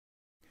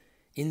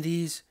in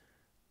these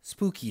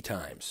spooky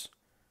times.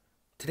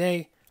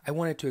 Today, I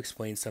wanted to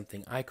explain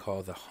something I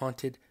call the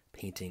haunted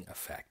painting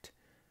effect,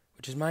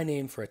 which is my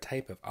name for a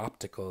type of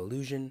optical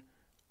illusion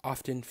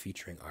often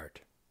featuring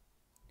art.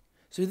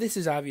 So this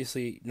is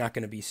obviously not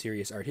going to be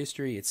serious art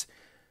history. It's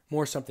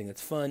more something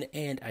that's fun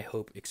and, I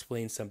hope,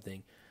 explains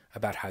something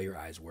about how your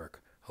eyes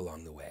work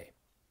along the way.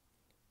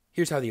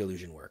 Here's how the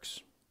illusion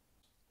works.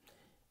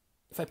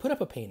 If I put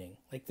up a painting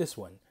like this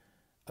one,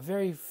 a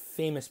very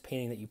famous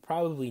painting that you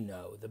probably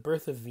know, The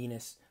Birth of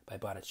Venus by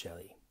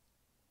Botticelli,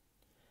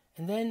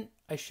 and then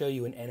I show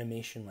you an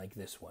animation like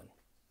this one,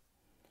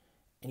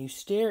 and you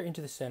stare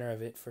into the center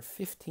of it for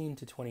 15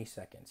 to 20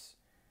 seconds,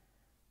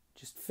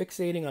 just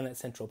fixating on that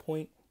central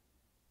point,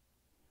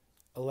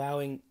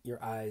 allowing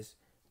your eyes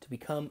to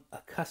become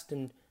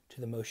accustomed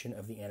to the motion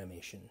of the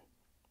animation.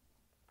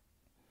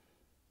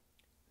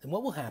 Then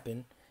what will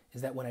happen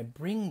is that when I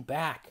bring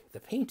back the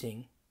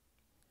painting,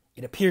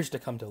 it appears to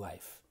come to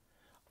life,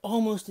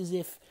 almost as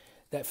if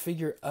that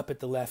figure up at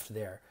the left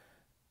there,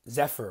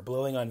 Zephyr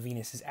blowing on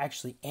Venus, is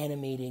actually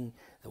animating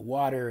the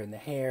water and the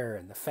hair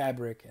and the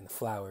fabric and the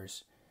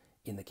flowers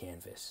in the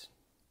canvas.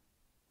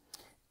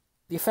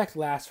 The effect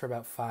lasts for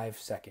about 5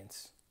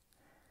 seconds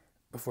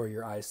before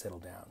your eyes settle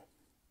down.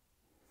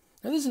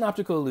 Now, this is an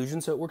optical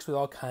illusion, so it works with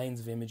all kinds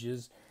of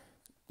images.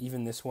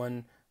 Even this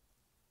one,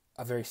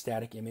 a very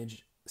static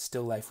image,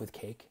 still life with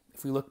cake.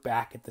 If we look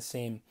back at the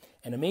same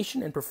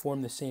animation and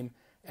perform the same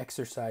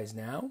exercise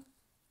now,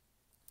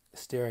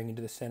 staring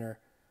into the center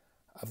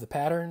of the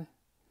pattern,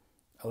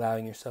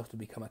 allowing yourself to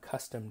become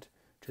accustomed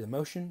to the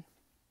motion,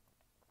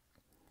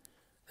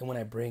 then when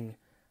I bring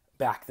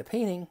back the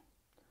painting,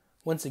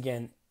 once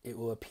again, it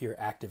will appear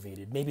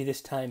activated. Maybe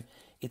this time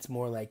it's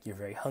more like you're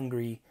very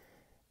hungry,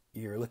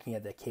 you're looking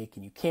at that cake,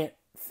 and you can't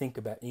think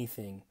about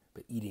anything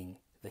but eating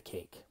the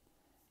cake.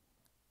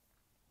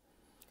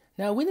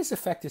 Now, when this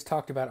effect is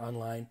talked about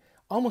online,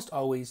 almost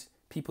always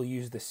people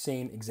use the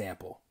same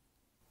example.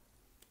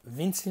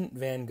 Vincent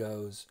van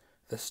Gogh's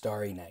The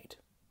Starry Night.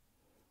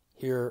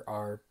 Here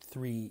are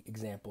 3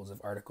 examples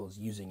of articles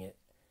using it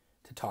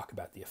to talk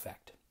about the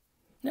effect.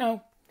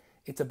 Now,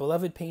 it's a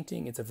beloved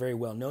painting, it's a very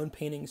well-known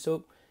painting,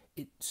 so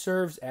it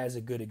serves as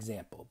a good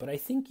example. But I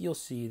think you'll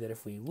see that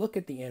if we look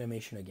at the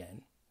animation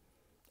again,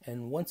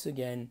 and once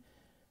again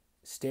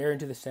stare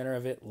into the center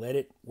of it, let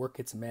it work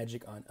its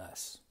magic on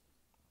us,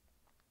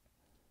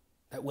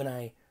 that when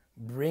I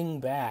bring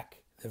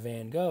back the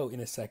Van Gogh in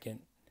a second,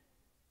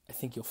 I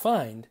think you'll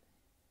find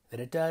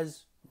that it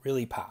does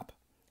really pop.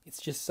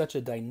 It's just such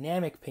a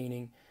dynamic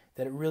painting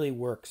that it really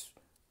works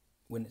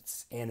when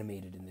it's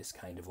animated in this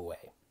kind of a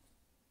way.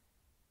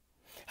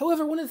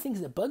 However, one of the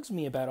things that bugs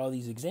me about all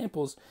these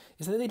examples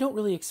is that they don't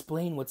really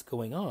explain what's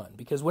going on,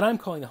 because what I'm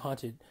calling the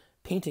haunted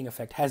painting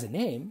effect has a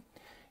name.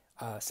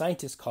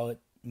 Scientists call it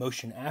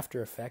motion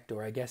after effect,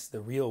 or I guess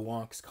the real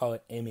wonks call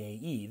it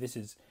MAE. This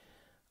is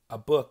a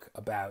book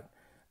about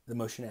the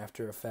motion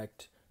after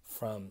effect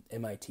from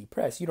MIT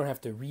Press. You don't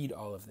have to read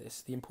all of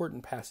this. The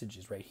important passage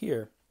is right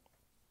here.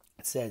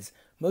 It says,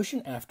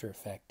 motion after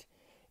effect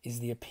is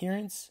the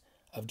appearance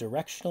of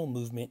directional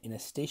movement in a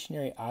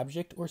stationary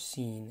object or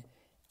scene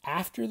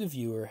after the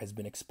viewer has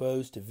been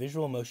exposed to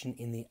visual motion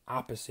in the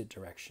opposite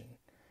direction.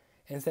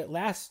 And it's that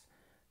last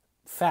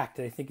fact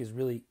that I think is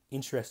really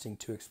interesting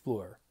to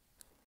explore.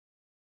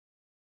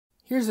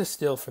 Here's a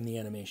still from the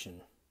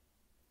animation.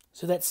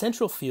 So that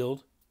central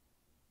field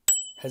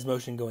has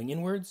motion going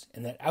inwards,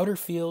 and that outer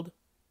field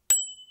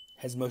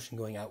has motion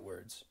going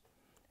outwards.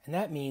 And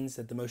that means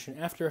that the motion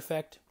after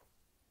effect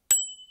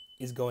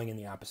is going in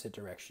the opposite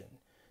direction.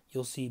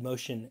 You'll see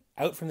motion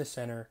out from the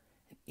center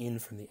and in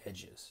from the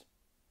edges.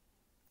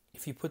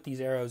 If you put these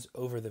arrows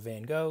over the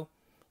Van Gogh,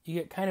 you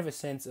get kind of a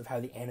sense of how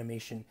the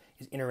animation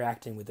is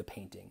interacting with the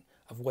painting,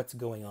 of what's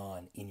going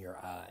on in your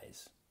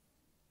eyes.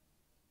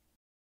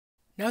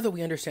 Now that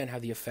we understand how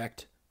the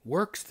effect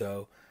works,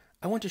 though,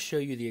 I want to show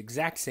you the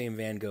exact same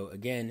Van Gogh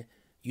again,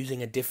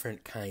 using a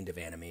different kind of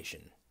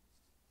animation.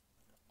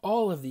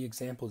 All of the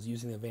examples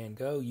using the Van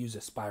Gogh use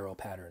a spiral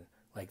pattern,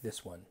 like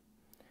this one.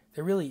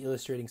 They're really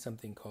illustrating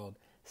something called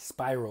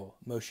spiral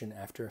motion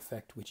after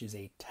effect, which is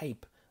a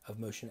type of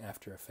motion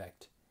after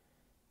effect.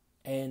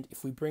 And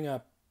if we bring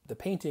up the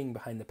painting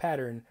behind the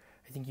pattern,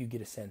 I think you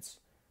get a sense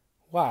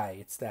why.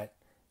 It's that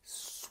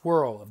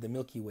swirl of the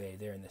Milky Way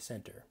there in the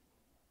center.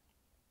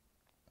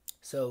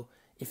 So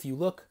if you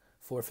look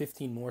for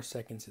 15 more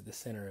seconds at the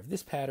center of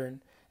this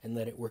pattern and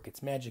let it work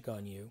its magic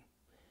on you,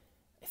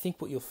 I think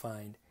what you'll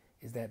find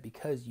is that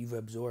because you've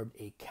absorbed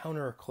a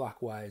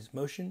counterclockwise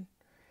motion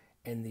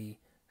and the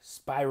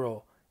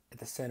spiral at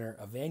the center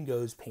of Van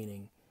Gogh's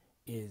painting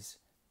is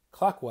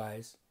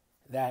clockwise,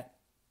 that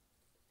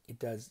it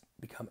does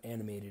become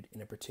animated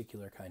in a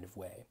particular kind of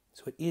way.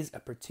 So it is a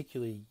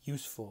particularly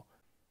useful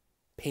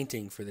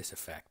painting for this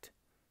effect.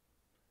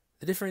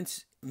 The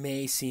difference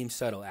may seem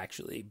subtle,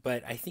 actually,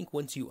 but I think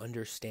once you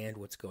understand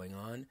what's going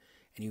on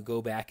and you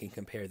go back and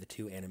compare the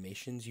 2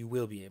 animations, you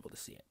will be able to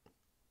see it.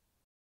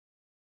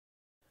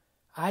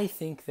 I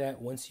think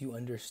that once you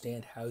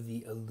understand how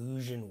the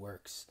illusion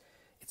works,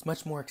 it's it's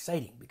much more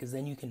exciting because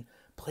then you can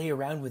play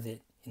around with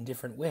it in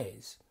different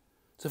ways.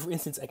 So for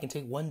instance, I can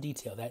take one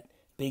detail, that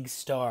big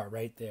star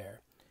right there,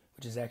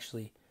 which is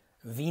actually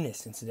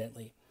Venus,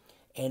 incidentally.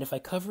 And if I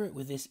cover it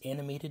with this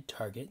animated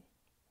target,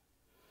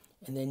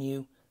 and then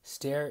you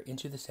stare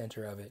into the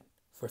center of it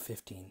for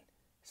 15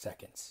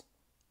 seconds.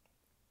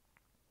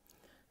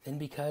 Then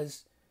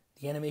because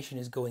the animation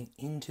is going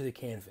into the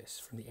canvas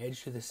from the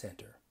edge to the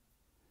center,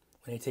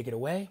 when I take it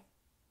away,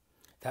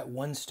 that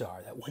one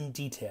star, that one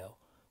detail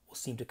will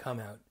seem to come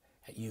out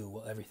at you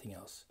while everything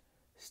else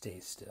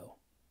stays still.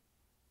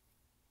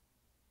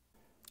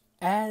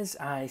 As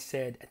I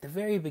said at the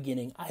very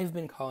beginning, I've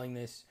been calling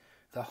this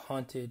the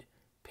haunted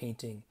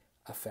painting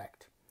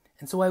effect.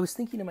 And so I was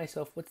thinking to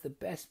myself, what's the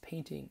best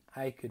painting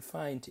I could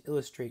find to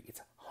illustrate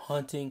its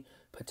haunting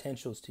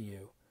potentials to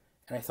you?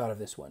 And I thought of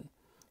this one.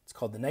 It's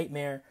called The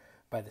Nightmare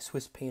by the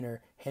Swiss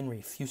painter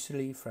Henry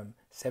Fuseli from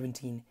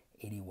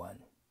 1781.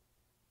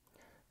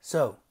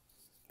 So,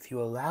 if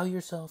you allow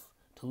yourself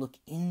to look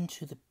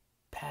into the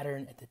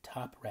pattern at the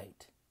top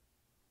right,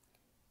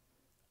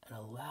 and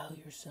allow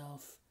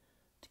yourself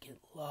to get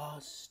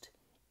lost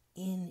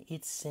in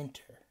its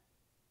center,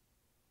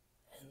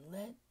 and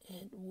let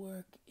it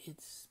work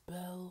its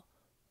spell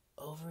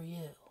over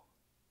you,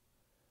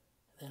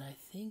 then I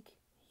think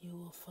you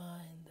will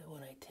find that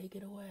when I take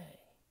it away,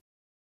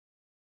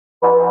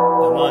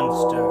 the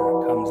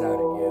monster comes out at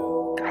you.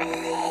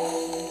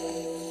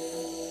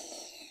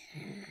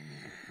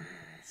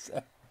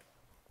 So,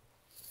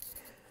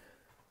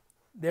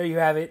 there you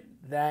have it.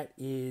 That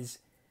is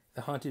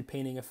the haunted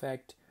painting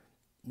effect.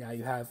 Now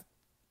you have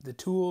the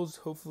tools,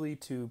 hopefully,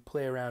 to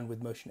play around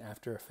with Motion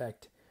After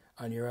Effects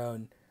on your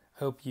own. I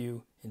hope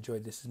you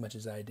enjoyed this as much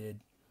as I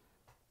did.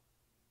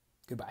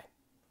 Goodbye.